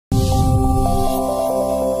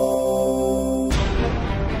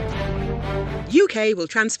UK will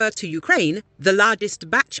transfer to Ukraine the largest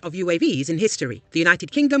batch of UAVs in history. The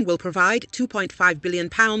United Kingdom will provide £2.5 billion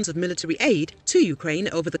of military aid to Ukraine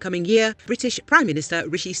over the coming year, British Prime Minister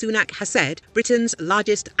Rishi Sunak has said, Britain's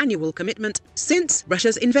largest annual commitment since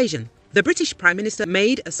Russia's invasion. The British Prime Minister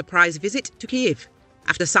made a surprise visit to Kyiv.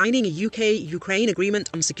 After signing a UK-Ukraine agreement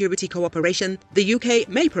on security cooperation, the UK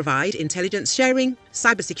may provide intelligence sharing,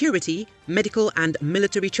 cybersecurity, medical and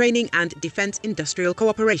military training and defence industrial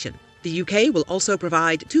cooperation. The UK will also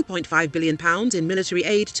provide £2.5 billion in military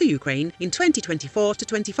aid to Ukraine in 2024 to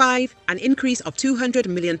 25, an increase of £200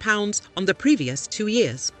 million on the previous 2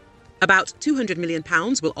 years. About £200 million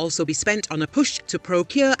will also be spent on a push to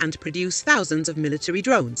procure and produce thousands of military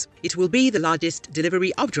drones. It will be the largest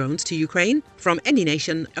delivery of drones to Ukraine from any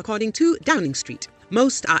nation, according to Downing Street.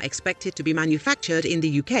 Most are expected to be manufactured in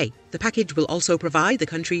the UK. The package will also provide the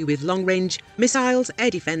country with long-range missiles, air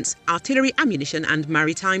defence, artillery ammunition and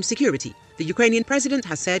maritime security. The Ukrainian president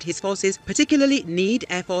has said his forces particularly need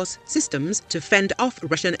Air Force systems to fend off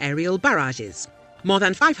Russian aerial barrages. More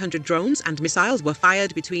than 500 drones and missiles were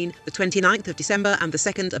fired between the 29th of December and the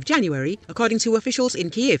 2nd of January, according to officials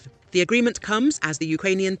in Kiev. The agreement comes as the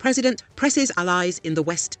Ukrainian president presses allies in the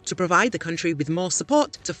West to provide the country with more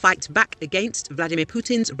support to fight back against Vladimir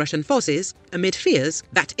Putin's Russian forces, amid fears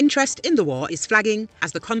that interest in the war is flagging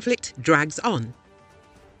as the conflict drags on.